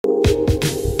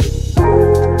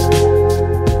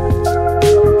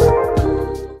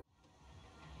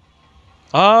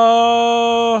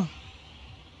Uh,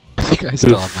 I think I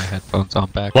still have my headphones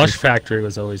on back. Blush Factory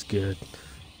was always good.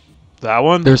 that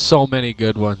one? There's so many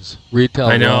good ones. Retail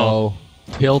I know.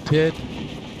 Row, Tilted,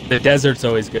 The desert's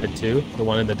always good too. The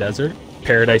one in the desert.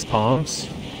 Paradise Palms.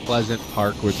 Pleasant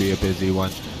Park would be a busy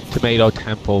one. Tomato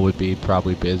Temple would be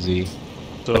probably busy.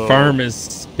 So, The farm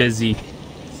is busy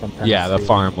sometimes. Yeah, the too.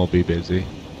 farm will be busy.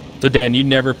 So Dan, you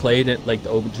never played it like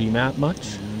the OG map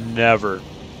much? never.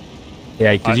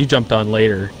 Yeah, because you jumped on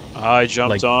later. I jumped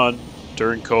Like, on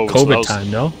during COVID. so COVID that was, time,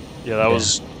 no? Yeah, that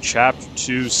was Chapter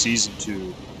 2, Season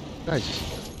 2.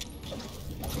 Nice.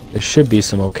 There should be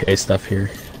some okay stuff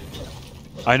here.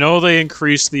 I know they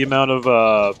increased the amount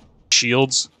of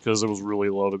shields because it was really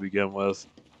low to begin with.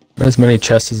 Not as many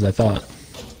chests as I thought.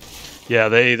 Yeah,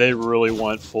 they really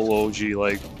went full OG.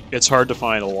 Like, it's hard to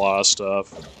find a lot of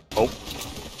stuff. Oh.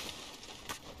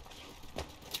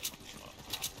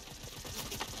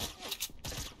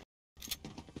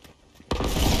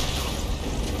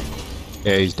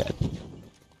 Yeah, he's dead.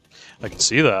 I can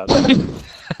see that.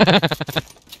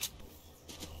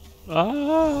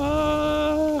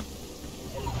 Ah.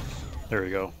 There we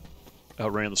go.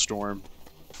 Outran the storm.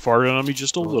 Farted on me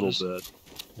just a little bit.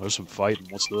 There's some fighting.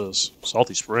 What's this?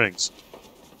 Salty Springs.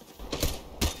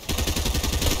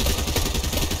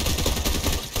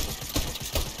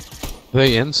 Are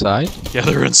they inside? Yeah,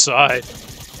 they're inside.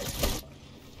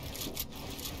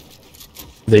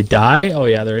 They die? Oh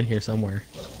yeah, they're in here somewhere.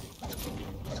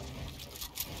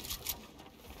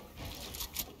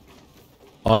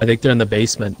 Oh, I think they're in the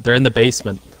basement. They're in the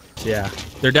basement. Yeah,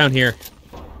 they're down here.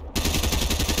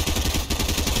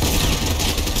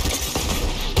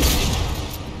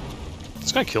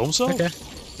 This guy killed himself? Okay.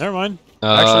 Never mind.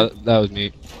 That was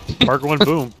me. Park one,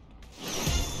 boom.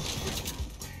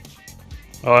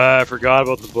 Oh, I forgot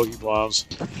about the boogie bombs.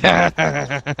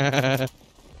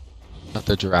 Not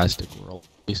the Jurassic World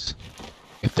piece.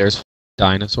 If there's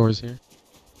dinosaurs here.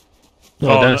 No,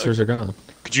 Oh, the dinosaurs are gone.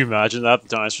 Could you imagine that? The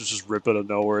dinosaurs just rip out of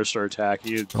nowhere and start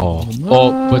attacking you. Oh,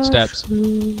 oh, footsteps.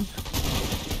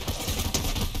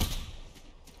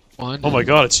 One. Oh my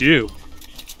god, it's you.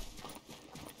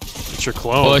 It's your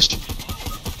clone. Push.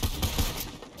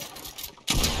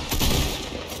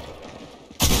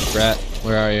 Brett,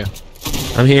 where are you?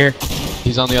 I'm here.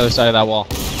 He's on the other side of that wall.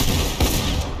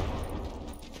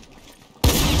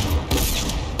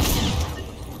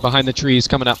 Behind the trees,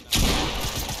 coming up.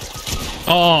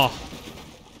 Oh!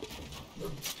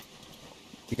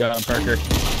 You got him, Parker.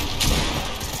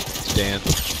 It's Dan.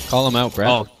 Call him out, Brett.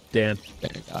 Oh, Dan.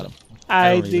 There, got him.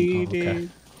 I did. Okay.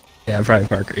 Yeah, probably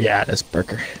Parker. Yeah, that's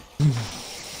Parker.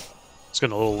 It's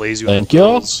getting a little lazy with Thank the you.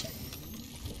 builds.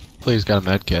 Please got a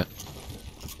med kit.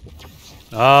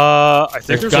 I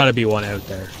think There's got to be one out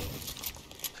there. I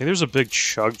think there's a big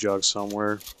chug jug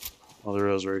somewhere. Oh, there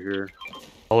is right here.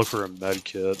 I'll look for a med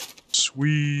kit.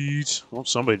 Sweet. Oh,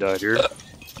 somebody died here.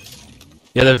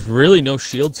 Yeah, there's really no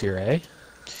shields here, eh?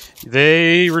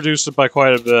 They reduced it by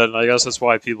quite a bit, and I guess that's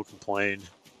why people complain.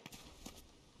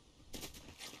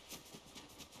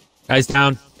 Guys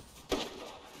down.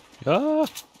 Ah.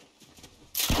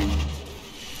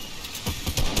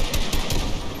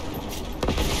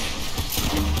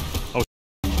 Oh,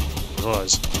 it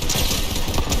was.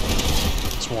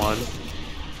 It's one.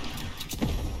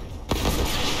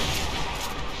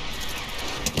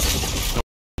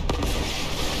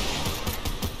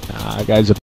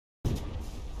 Guys.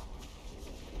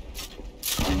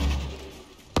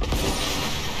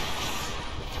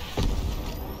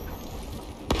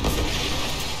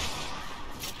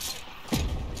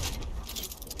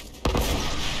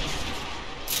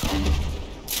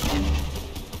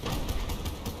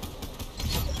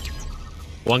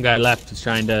 One guy left who's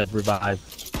trying to revive.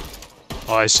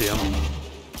 Oh, I see him.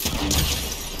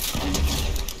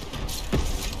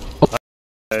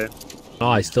 Okay. Oh,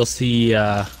 I still see,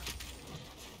 I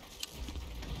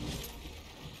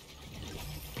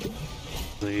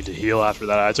need to heal after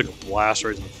that. I took a blast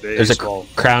right in the face. There's a while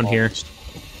crown here. almost-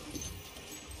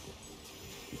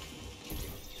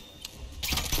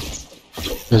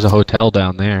 There's a hotel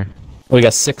down there. we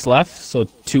got 6 left, so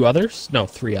 2 others? No,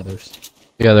 3 others.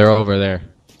 Yeah, they're over there.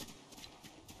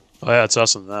 Oh yeah, it's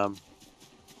us and them.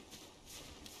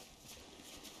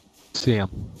 See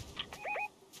him.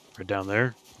 Right down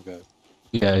there? Okay.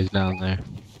 Yeah, he's down there.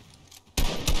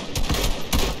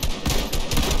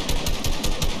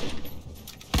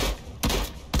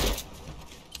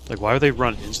 Like, why would they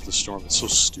run into the storm? It's so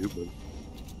stupid.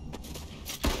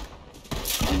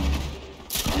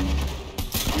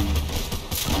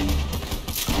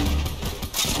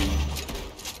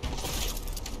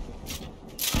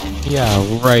 Yeah,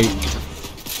 right.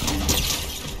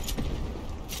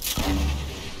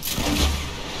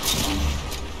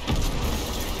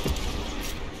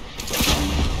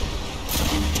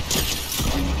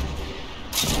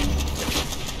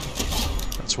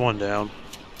 It's one down.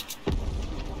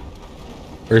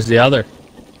 Where's the other?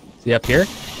 Is he up here?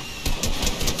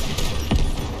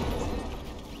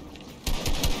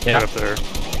 Yeah. Right up there.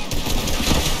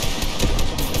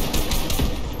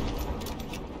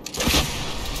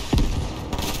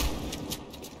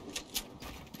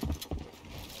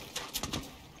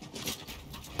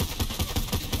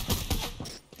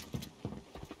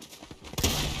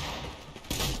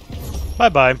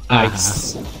 Bye-bye.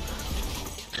 Nice.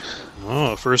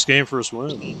 Oh, first game, first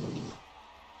win.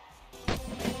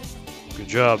 Good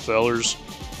job, fellers.